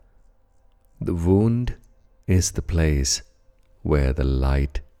The wound is the place where the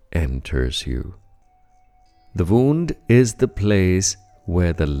light enters you. The wound is the place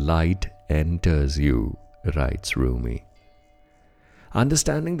where the light enters you, writes Rumi.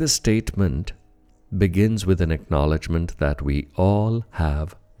 Understanding this statement begins with an acknowledgement that we all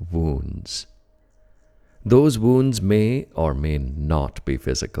have wounds. Those wounds may or may not be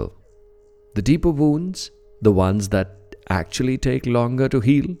physical. The deeper wounds, the ones that actually take longer to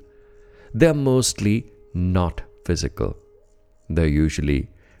heal, they're mostly not physical. They're usually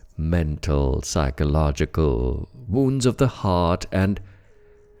mental, psychological, wounds of the heart, and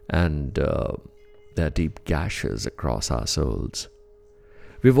they're deep gashes across our souls.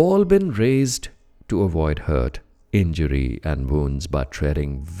 We've all been raised to avoid hurt, injury, and wounds by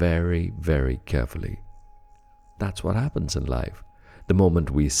treading very, very carefully. That's what happens in life. The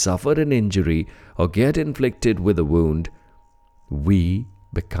moment we suffer an injury or get inflicted with a wound, we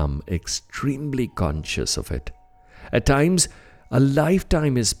become extremely conscious of it. At times, a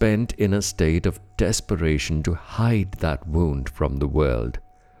lifetime is spent in a state of desperation to hide that wound from the world,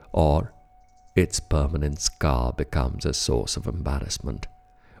 or its permanent scar becomes a source of embarrassment.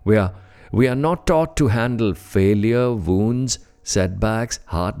 We are not taught to handle failure, wounds, setbacks,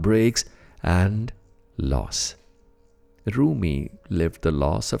 heartbreaks, and loss. Rumi lived the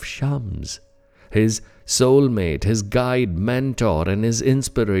loss of Shams, his soulmate, his guide, mentor, and his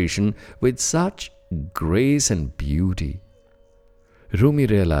inspiration with such grace and beauty. Rumi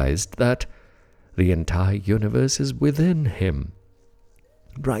realized that the entire universe is within him,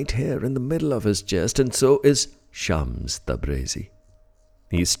 right here in the middle of his chest, and so is Shams Tabrizi.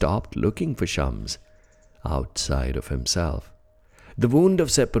 He stopped looking for Shams outside of himself. The wound of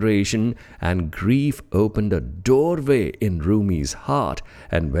separation and grief opened a doorway in Rumi's heart,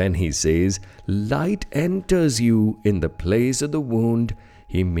 and when he says, "Light enters you in the place of the wound,"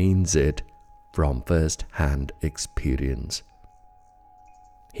 he means it from first-hand experience.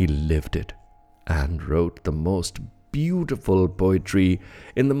 He lived it and wrote the most beautiful poetry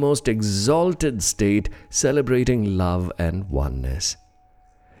in the most exalted state, celebrating love and oneness.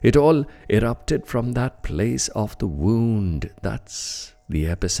 It all erupted from that place of the wound. That's the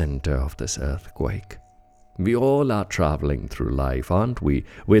epicenter of this earthquake. We all are traveling through life, aren't we,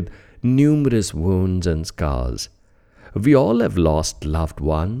 with numerous wounds and scars. We all have lost loved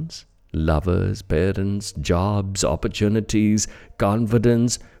ones, lovers, parents, jobs, opportunities,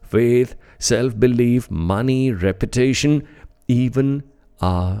 confidence, faith, self-belief, money, reputation. Even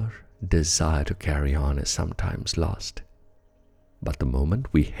our desire to carry on is sometimes lost. But the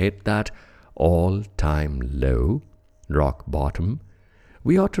moment we hit that all-time low, rock bottom,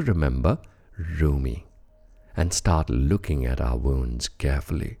 we ought to remember Rumi and start looking at our wounds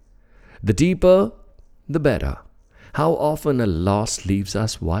carefully. The deeper, the better. How often a loss leaves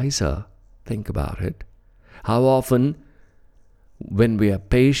us wiser? Think about it. How often, when we are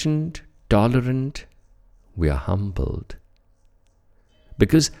patient, tolerant, we are humbled.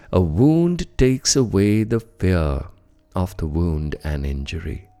 Because a wound takes away the fear of the wound and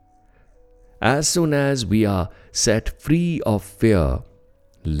injury. As soon as we are set free of fear,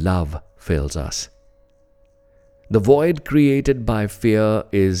 love fills us. The void created by fear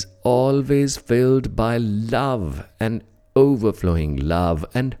is always filled by love and overflowing love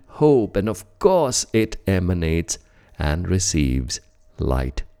and hope, and of course it emanates and receives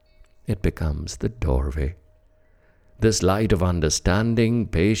light. It becomes the doorway. This light of understanding,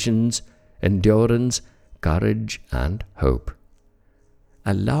 patience, endurance, courage, and hope.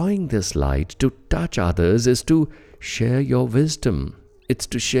 Allowing this light to touch others is to share your wisdom. It's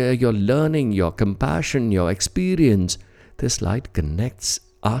to share your learning, your compassion, your experience. This light connects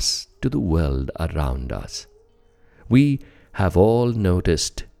us to the world around us. We have all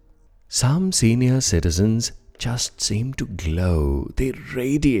noticed some senior citizens just seem to glow. They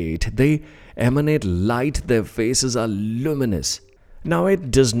radiate. They emanate light. Their faces are luminous. Now, it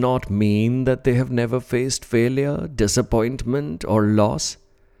does not mean that they have never faced failure, disappointment, or loss.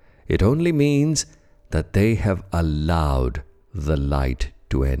 It only means that they have allowed the light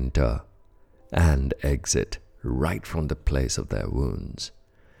to enter and exit right from the place of their wounds.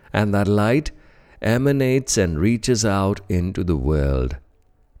 And that light emanates and reaches out into the world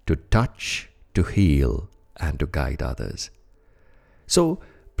to touch, to heal, and to guide others. So,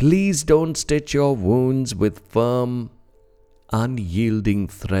 please don't stitch your wounds with firm, unyielding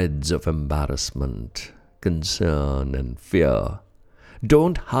threads of embarrassment, concern, and fear.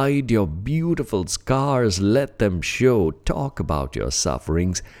 Don't hide your beautiful scars. Let them show. Talk about your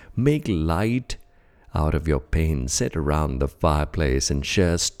sufferings. Make light out of your pain. Sit around the fireplace and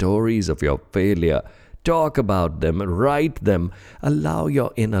share stories of your failure. Talk about them, write them. Allow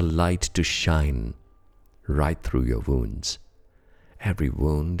your inner light to shine right through your wounds. Every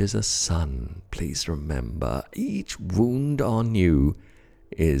wound is a sun. Please remember, each wound on you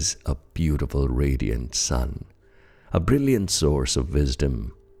is a beautiful, radiant sun, a brilliant source of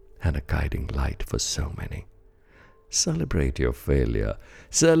wisdom and a guiding light for so many. Celebrate your failure.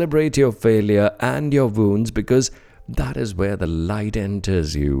 Celebrate your failure and your wounds, because that is where the light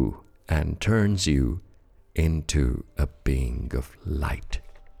enters you and turns you into a being of light.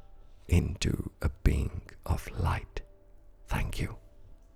 Into a being of light. Thank you.